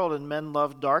the world, and men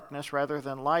loved darkness rather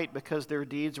than light because their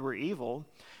deeds were evil.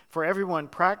 For everyone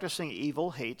practicing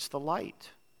evil hates the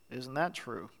light. Isn't that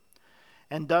true?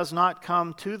 And does not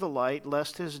come to the light,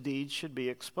 lest his deeds should be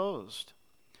exposed.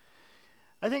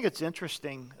 I think it's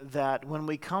interesting that when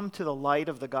we come to the light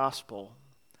of the gospel,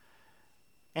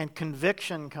 and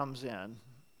conviction comes in,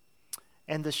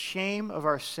 and the shame of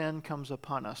our sin comes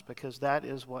upon us, because that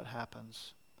is what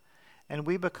happens. And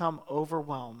we become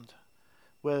overwhelmed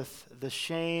with the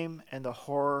shame and the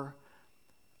horror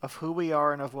of who we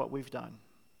are and of what we've done.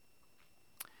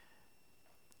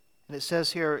 And it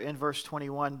says here in verse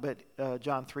 21,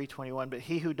 John 3:21, but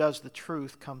he who does the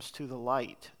truth comes to the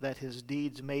light, that his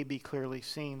deeds may be clearly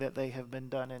seen, that they have been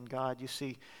done in God. You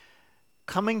see,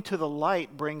 coming to the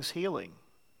light brings healing.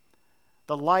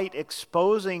 The light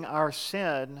exposing our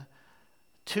sin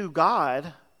to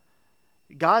God,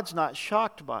 God's not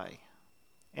shocked by.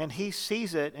 And he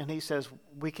sees it and he says,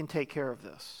 we can take care of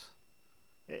this.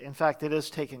 In fact, it is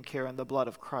taken care in the blood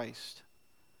of Christ.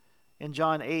 In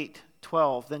John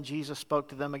 8:12, then Jesus spoke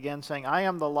to them again, saying, I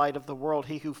am the light of the world.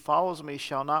 He who follows me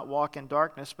shall not walk in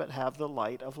darkness, but have the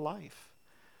light of life.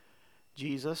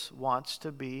 Jesus wants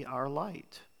to be our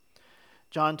light.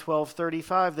 John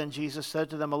 12:35, then Jesus said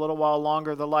to them, a little while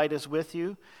longer the light is with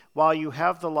you. While you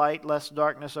have the light, lest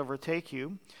darkness overtake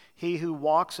you. He who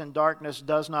walks in darkness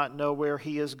does not know where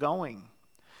he is going.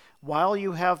 While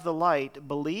you have the light,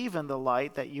 believe in the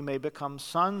light, that you may become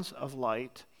sons of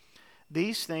light.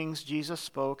 These things Jesus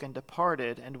spoke and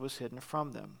departed and was hidden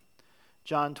from them.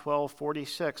 John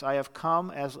 12:46, I have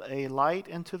come as a light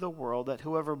into the world, that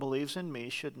whoever believes in me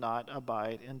should not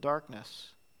abide in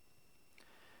darkness.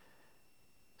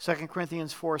 2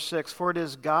 Corinthians 4:6, for it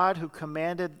is God who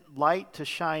commanded light to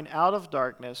shine out of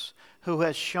darkness, who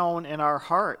has shone in our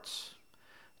hearts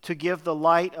to give the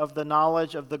light of the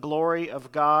knowledge of the glory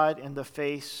of God in the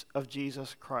face of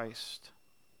Jesus Christ.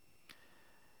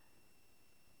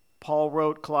 Paul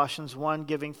wrote Colossians 1,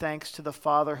 giving thanks to the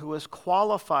Father who has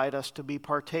qualified us to be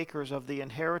partakers of the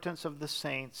inheritance of the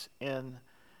saints in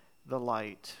the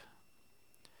light.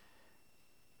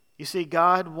 You see,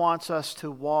 God wants us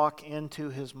to walk into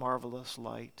his marvelous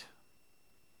light.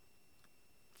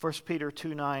 1 Peter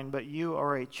 2:9, but you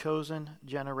are a chosen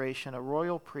generation, a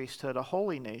royal priesthood, a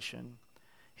holy nation,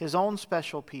 his own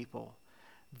special people,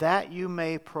 that you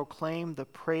may proclaim the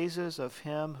praises of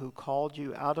him who called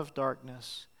you out of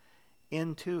darkness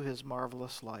into his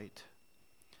marvelous light.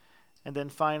 And then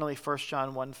finally, 1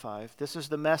 John 1:5, this is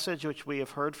the message which we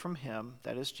have heard from him,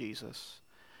 that is Jesus,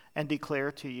 and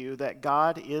declare to you that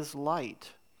God is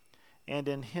light, and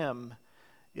in him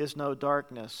is no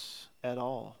darkness at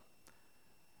all.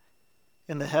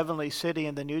 In the heavenly city,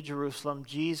 in the New Jerusalem,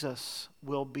 Jesus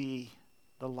will be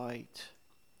the light.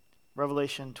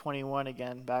 Revelation 21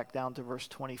 again, back down to verse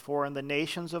 24, and the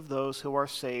nations of those who are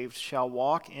saved shall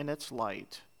walk in its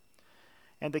light,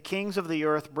 and the kings of the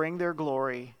earth bring their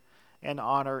glory and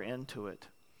honor into it.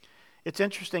 It's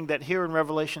interesting that here in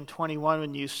Revelation 21,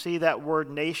 when you see that word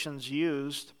nations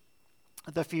used,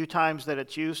 the few times that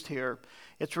it's used here,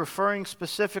 it's referring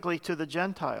specifically to the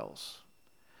Gentiles,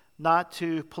 not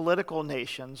to political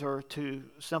nations or to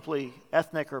simply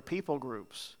ethnic or people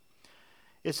groups.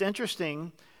 It's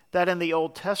interesting that in the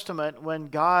Old Testament, when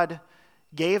God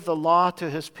gave the law to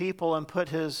his people and put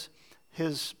his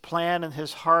plan and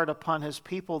his heart upon his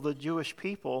people, the Jewish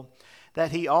people,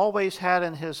 that he always had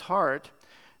in his heart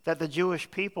that the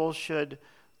Jewish people should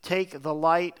take the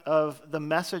light of the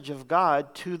message of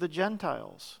God to the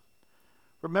Gentiles.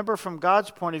 Remember, from God's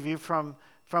point of view, from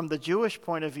the Jewish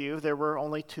point of view, there were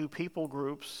only two people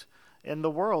groups in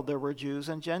the world. There were Jews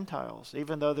and Gentiles,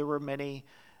 even though there were many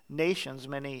nations,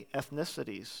 many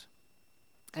ethnicities.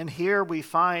 And here we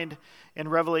find in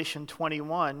Revelation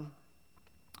 21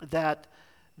 that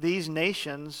these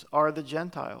nations are the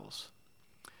Gentiles.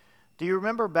 Do you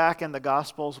remember back in the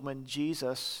Gospels when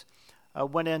Jesus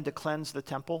went in to cleanse the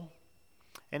temple?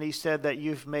 And he said that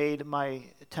you've made my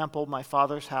temple, my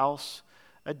Father's house,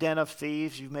 a den of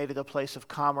thieves. You've made it a place of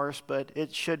commerce, but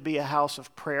it should be a house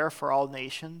of prayer for all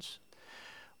nations.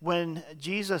 When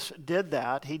Jesus did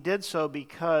that, he did so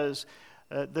because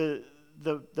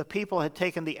the people had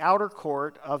taken the outer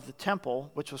court of the temple,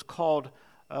 which was called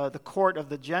the court of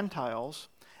the Gentiles,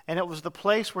 and it was the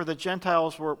place where the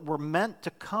Gentiles were meant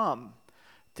to come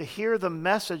to hear the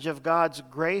message of God's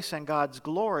grace and God's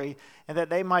glory, and that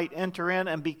they might enter in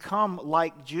and become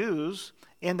like Jews,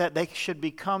 in that they should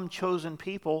become chosen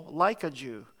people like a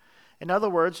Jew. In other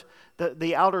words,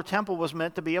 the outer temple was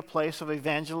meant to be a place of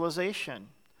evangelization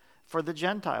for the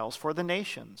Gentiles, for the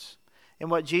nations. And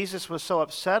what Jesus was so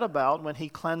upset about when he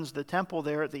cleansed the temple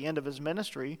there at the end of his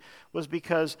ministry was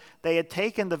because they had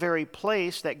taken the very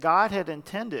place that God had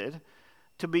intended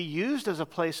to be used as a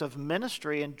place of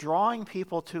ministry and drawing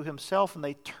people to himself, and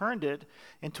they turned it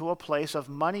into a place of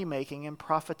money-making and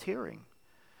profiteering.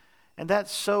 And that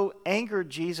so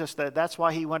angered Jesus that's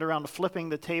why he went around flipping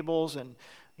the tables and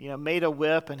made a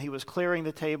whip, and he was clearing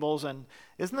the tables. And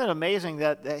isn't it amazing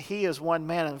that he is one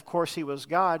man, and of course he was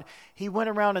God. He went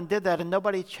around and did that, and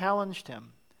nobody challenged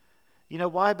him. You know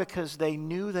why? Because they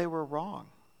knew they were wrong.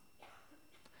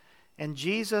 And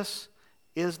Jesus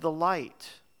is the light,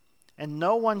 and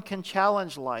no one can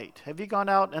challenge light. Have you gone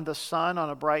out in the sun on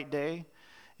a bright day,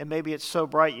 and maybe it's so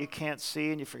bright you can't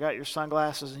see, and you forgot your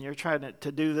sunglasses, and you're trying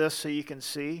to do this so you can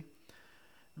see?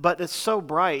 But it's so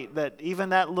bright that even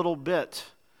that little bit,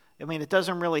 it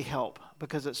doesn't really help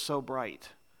because it's so bright.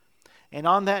 And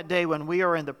on that day when we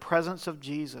are in the presence of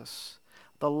Jesus,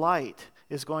 the light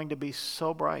is going to be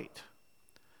so bright.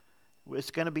 It's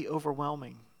going to be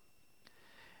overwhelming.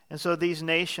 And so these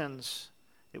nations,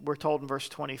 we're told in verse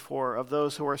 24, of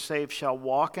those who are saved shall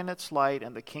walk in its light,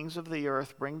 and the kings of the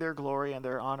earth bring their glory and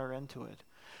their honor into it.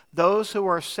 Those who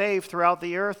are saved throughout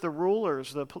the earth, the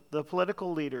rulers, the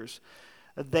political leaders,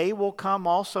 they will come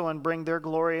also and bring their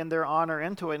glory and their honor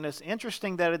into it. And it's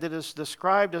interesting that it is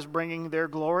described as bringing their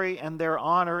glory and their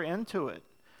honor into it.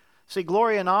 See,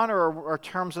 glory and honor are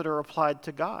terms that are applied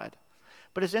to God.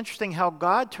 But it's interesting how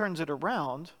God turns it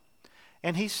around,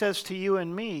 and he says to you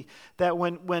and me that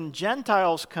when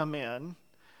Gentiles come in,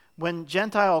 when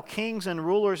Gentile kings and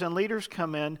rulers and leaders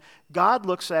come in, God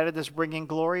looks at it as bringing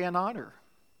glory and honor.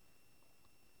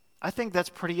 I think that's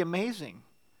pretty amazing.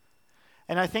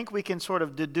 And I think we can sort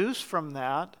of deduce from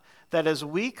that as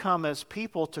we come as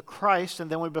people to Christ and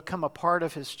then we become a part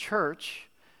of his church,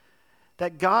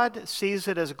 that God sees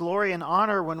it as glory and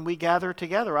honor when we gather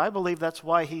together. I believe that's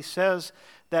why he says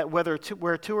that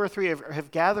where two or three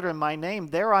have gathered in my name,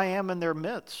 there I am in their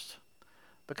midst.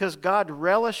 Because God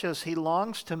relishes, he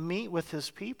longs to meet with his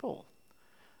people.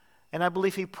 And I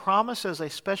believe he promises a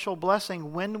special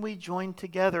blessing when we join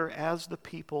together as the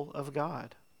people of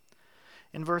God.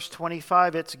 In verse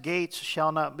 25, its gates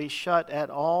shall not be shut at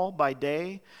all by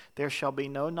day. There shall be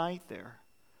no night there.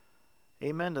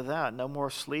 Amen to that. No more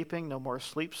sleeping, no more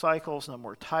sleep cycles, no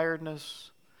more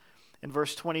tiredness. In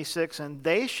verse 26, and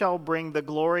they shall bring the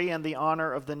glory and the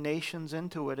honor of the nations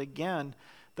into it. Again,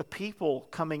 the people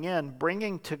coming in,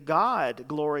 bringing to God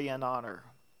glory and honor.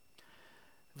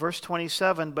 Verse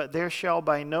 27, but there shall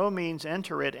by no means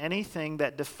enter it anything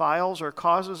that defiles or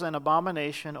causes an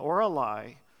abomination or a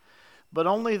lie, but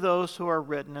only those who are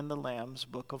written in the Lamb's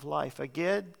book of life.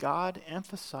 Again, God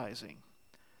emphasizing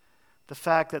the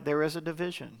fact that there is a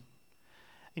division.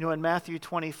 In Matthew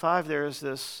 25, there is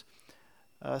this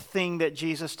thing that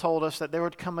Jesus told us, that there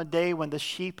would come a day when the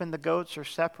sheep and the goats are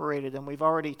separated. And we've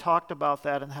already talked about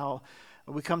that and how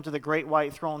we come to the great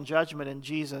white throne judgment, and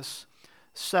Jesus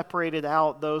separated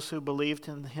out those who believed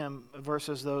in him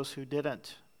versus those who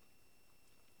didn't.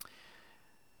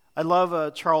 I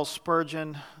love Charles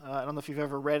Spurgeon. I don't know if you've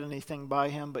ever read anything by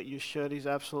him, but you should. He's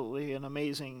absolutely an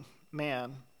amazing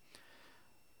man.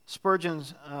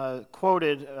 Spurgeon's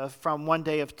quoted from one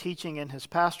day of teaching in his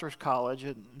pastor's college.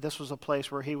 And this was a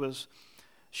place where he was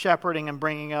shepherding and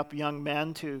bringing up young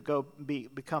men to go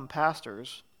become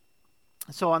pastors.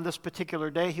 So on this particular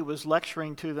day, he was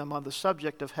lecturing to them on the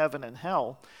subject of heaven and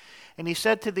hell. And he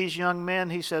said to these young men,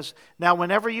 he says, now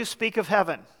whenever you speak of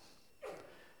heaven,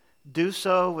 do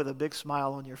so with a big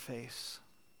smile on your face.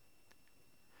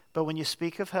 But when you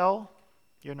speak of hell,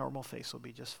 your normal face will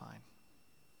be just fine.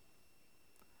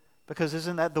 Because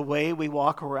isn't that the way we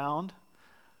walk around?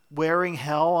 Wearing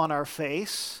hell on our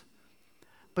face?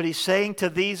 But he's saying to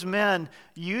these men,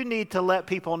 you need to let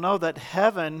people know that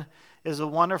heaven is a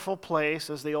wonderful place,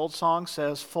 as the old song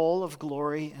says, full of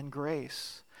glory and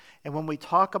grace. And when we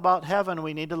talk about heaven,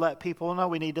 we need to let people know,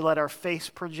 we need to let our face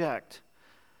project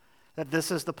that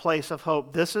this is the place of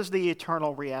hope. This is the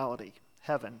eternal reality,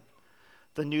 heaven,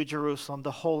 the New Jerusalem,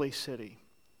 the holy city.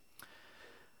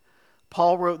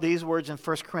 Paul wrote these words in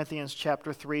 1 Corinthians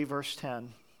chapter 3, verse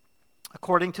 10.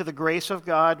 According to the grace of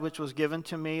God which was given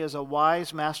to me as a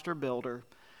wise master builder,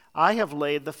 I have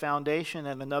laid the foundation,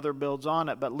 and another builds on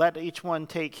it, but let each one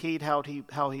take heed how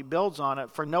he builds on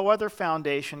it. For no other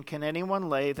foundation can anyone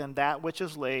lay than that which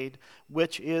is laid,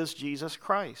 which is Jesus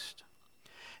Christ.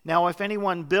 Now if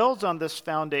anyone builds on this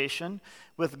foundation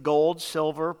with gold,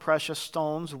 silver, precious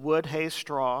stones, wood, hay,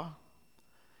 straw,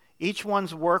 each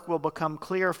one's work will become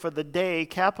clear, for the day,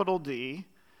 capital D,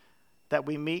 that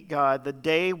we meet God, the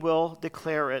day will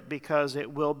declare it, because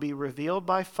it will be revealed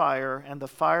by fire, and the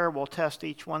fire will test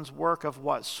each one's work of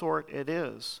what sort it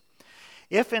is.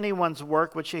 If anyone's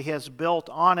work which he has built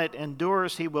on it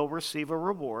endures, he will receive a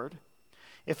reward.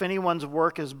 If anyone's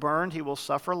work is burned, he will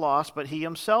suffer loss, but he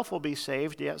himself will be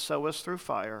saved, yet so as through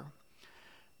fire.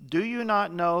 Do you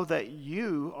not know that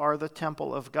you are the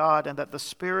temple of God, and that the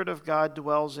Spirit of God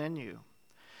dwells in you?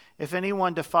 If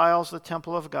anyone defiles the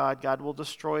temple of God, God will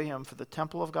destroy him, for the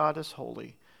temple of God is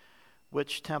holy,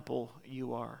 which temple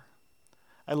you are.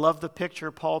 I love the picture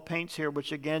Paul paints here,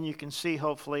 which again you can see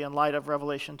hopefully in light of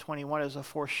Revelation 21 as a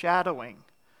foreshadowing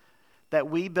that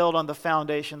we build on the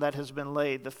foundation that has been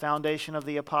laid, the foundation of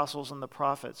the apostles and the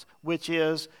prophets, which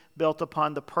is built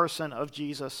upon the person of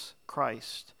Jesus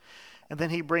Christ. And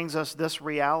then he brings us this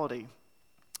reality,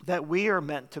 that we are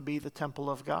meant to be the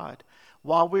temple of God.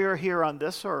 While we are here on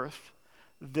this earth,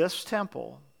 this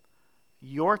temple,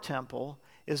 your temple,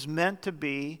 is meant to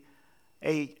be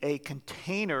a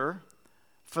container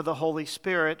for the Holy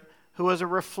Spirit, who is a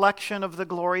reflection of the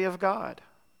glory of God.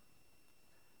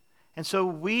 And so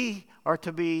we are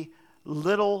to be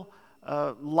little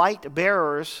light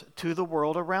bearers to the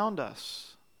world around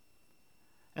us.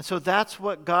 And so that's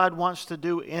what God wants to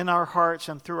do in our hearts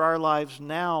and through our lives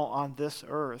now on this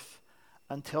earth,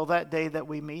 until that day that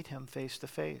we meet him face to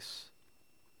face.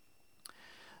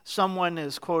 Someone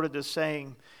is quoted as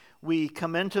saying, "We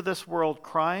come into this world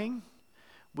crying,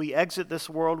 we exit this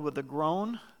world with a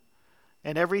groan,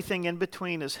 and everything in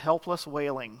between is helpless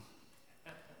wailing."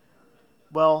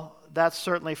 Well, that's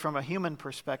certainly from a human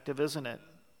perspective, isn't it?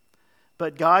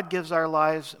 But God gives our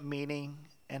lives meaning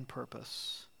and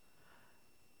purpose.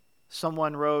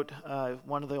 Someone wrote,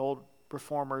 one of the old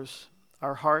reformers,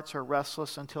 "Our hearts are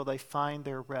restless until they find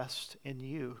their rest in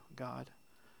you, God."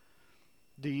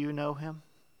 Do you know him?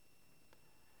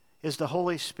 Is the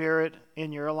Holy Spirit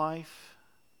in your life?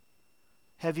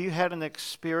 Have you had an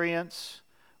experience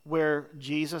where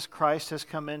Jesus Christ has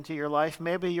come into your life?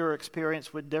 Maybe your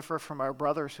experience would differ from our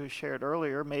brothers who shared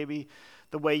earlier. Maybe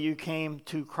the way you came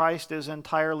to Christ is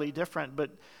entirely different,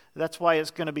 but that's why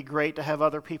it's going to be great to have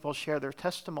other people share their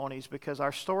testimonies, because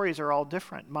our stories are all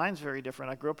different. Mine's very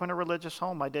different. I grew up in a religious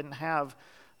home. I didn't have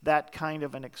that kind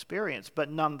of an experience, but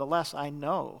nonetheless, I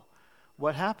know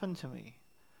what happened to me.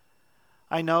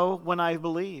 I know when I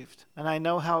believed, and I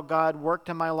know how God worked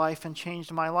in my life and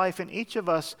changed my life. And each of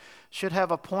us should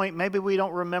have a point. Maybe we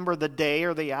don't remember the day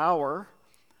or the hour,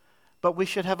 but we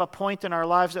should have a point in our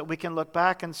lives that we can look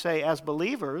back and say, as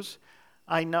believers,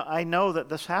 I know that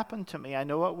this happened to me. I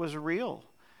know it was real.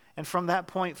 And from that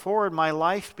point forward, my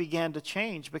life began to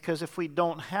change, because if we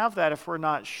don't have that, if we're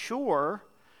not sure,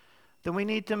 then we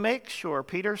need to make sure.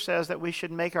 Peter says that we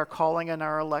should make our calling and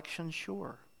our election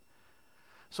sure.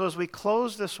 So as we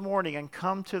close this morning and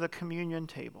come to the communion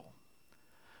table,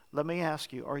 let me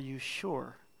ask you, are you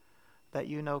sure that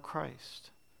you know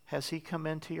Christ? Has he come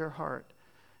into your heart?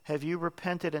 Have you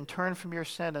repented and turned from your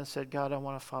sin and said, "God, I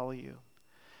want to follow you"?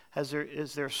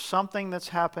 Is there something that's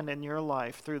happened in your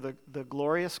life through the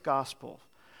glorious gospel,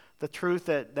 the truth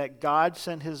that God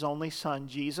sent his only Son,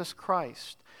 Jesus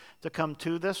Christ, to come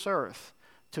to this earth,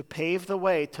 to pave the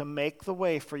way, to make the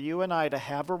way for you and I to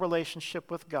have a relationship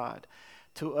with God,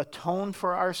 to atone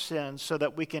for our sins so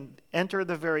that we can enter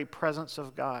the very presence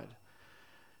of God?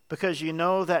 Because you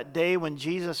know that day when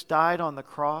Jesus died on the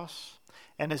cross,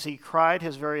 and as he cried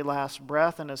his very last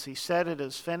breath, and as he said, "It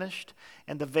is finished,"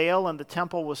 and the veil in the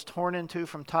temple was torn in two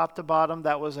from top to bottom,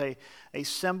 that was a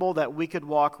symbol that we could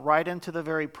walk right into the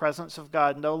very presence of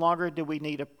God. No longer do we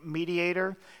need a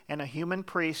mediator and a human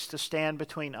priest to stand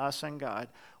between us and God.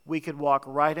 We could walk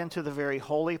right into the very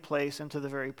holy place, into the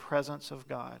very presence of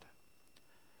God.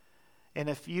 And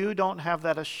if you don't have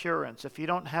that assurance, if you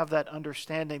don't have that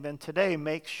understanding, then today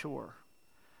make sure.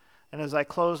 And as I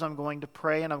close, I'm going to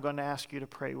pray, and I'm going to ask you to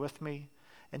pray with me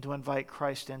and to invite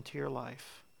Christ into your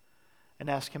life and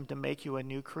ask him to make you a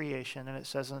new creation. And it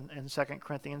says in 2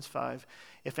 Corinthians 5,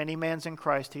 "If any man's in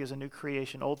Christ, he is a new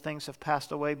creation. Old things have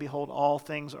passed away. Behold, all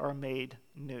things are made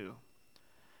new."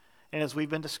 And as we've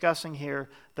been discussing here,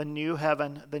 the new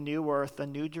heaven, the new earth, the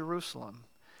new Jerusalem,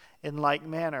 in like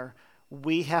manner,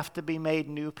 we have to be made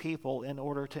new people in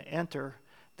order to enter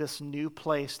this new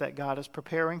place that God is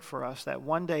preparing for us, that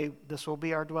one day this will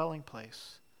be our dwelling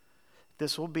place.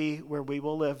 This will be where we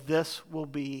will live. This will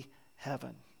be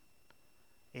heaven.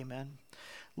 Amen.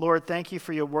 Lord, thank you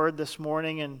for your word this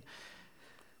morning, and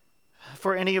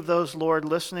for any of those, Lord,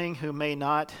 listening who may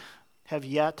not have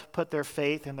yet put their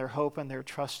faith and their hope and their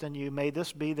trust in you, may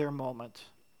this be their moment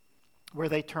where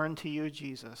they turn to you,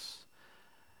 Jesus,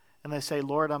 and they say,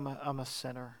 Lord, I'm a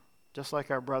sinner, just like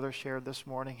our brother shared this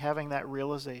morning, having that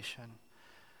realization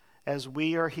as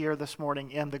we are here this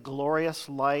morning in the glorious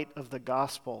light of the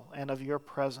gospel and of your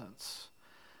presence.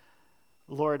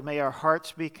 Lord, may our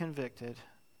hearts be convicted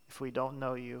if we don't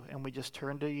know you, and we just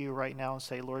turn to you right now and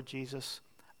say, Lord Jesus,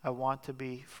 I want to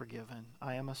be forgiven.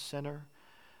 I am a sinner,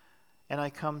 and I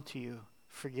come to you.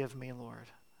 Forgive me, Lord.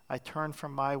 I turn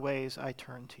from my ways. I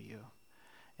turn to you.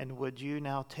 And would you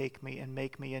now take me and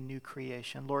make me a new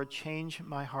creation? Lord, change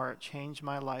my heart, change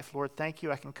my life. Lord, thank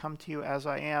you. I can come to you as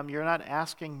I am. You're not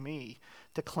asking me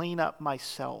to clean up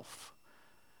myself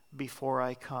before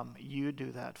I come. You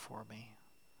do that for me.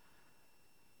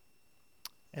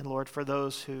 And Lord, for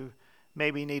those who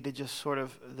maybe need to just sort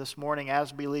of this morning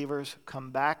as believers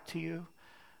come back to you,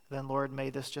 then Lord,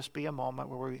 may this just be a moment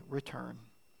where we return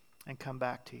and come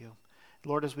back to you.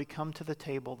 Lord, as we come to the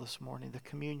table this morning, the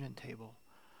communion table,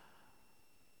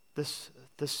 this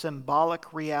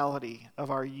symbolic reality of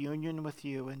our union with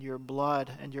you and your blood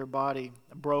and your body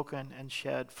broken and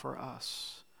shed for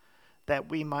us, that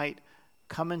we might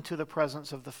come into the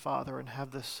presence of the Father and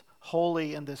have this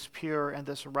holy and this pure and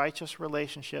this righteous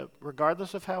relationship,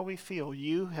 regardless of how we feel.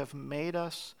 You have made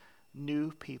us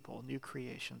new people, new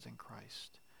creations in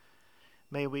Christ.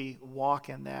 May we walk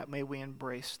in that. May we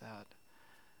embrace that.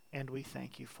 And we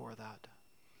thank you for that.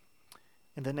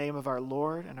 In the name of our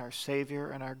Lord and our Savior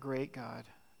and our great God,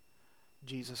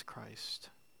 Jesus Christ.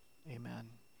 Amen.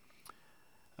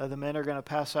 The men are going to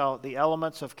pass out the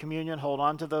elements of communion. Hold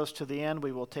on to those to the end.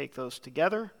 We will take those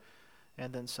together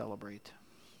and then celebrate.